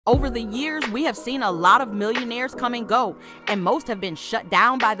Over the years, we have seen a lot of millionaires come and go, and most have been shut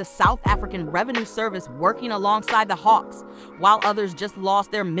down by the South African Revenue Service working alongside the Hawks, while others just lost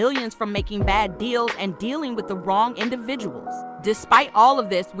their millions from making bad deals and dealing with the wrong individuals. Despite all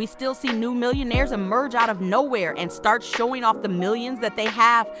of this, we still see new millionaires emerge out of nowhere and start showing off the millions that they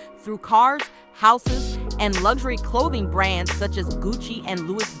have through cars, houses, and luxury clothing brands such as Gucci and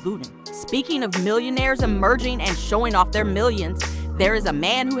Louis Vuitton. Speaking of millionaires emerging and showing off their millions, there is a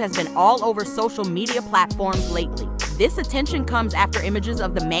man who has been all over social media platforms lately. This attention comes after images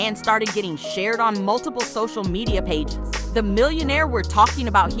of the man started getting shared on multiple social media pages. The millionaire we're talking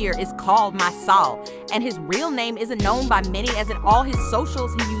about here is called MySol, and his real name isn't known by many, as in all his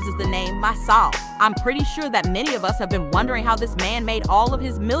socials he uses the name MySol. I'm pretty sure that many of us have been wondering how this man made all of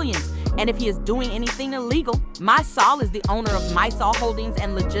his millions, and if he is doing anything illegal. MySol is the owner of MySol Holdings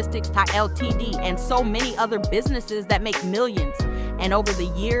and Logistics Ltd. and so many other businesses that make millions. And over the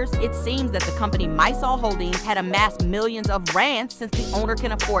years, it seems that the company MySol Holdings had amassed millions of rands since the owner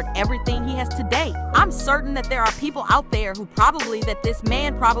can afford everything he has today. I'm certain that there are people out there who this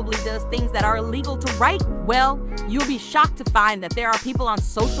man probably does things that are illegal to write. Well, you'll be shocked to find that there are people on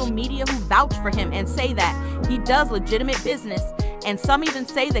social media who vouch for him and say that he does legitimate business, and some even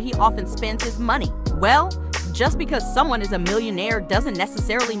say that he often spends his money. Well, just because someone is a millionaire doesn't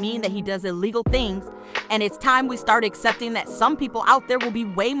necessarily mean that he does illegal things, and it's time we start accepting that some people out there will be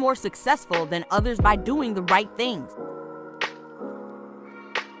way more successful than others by doing the right things.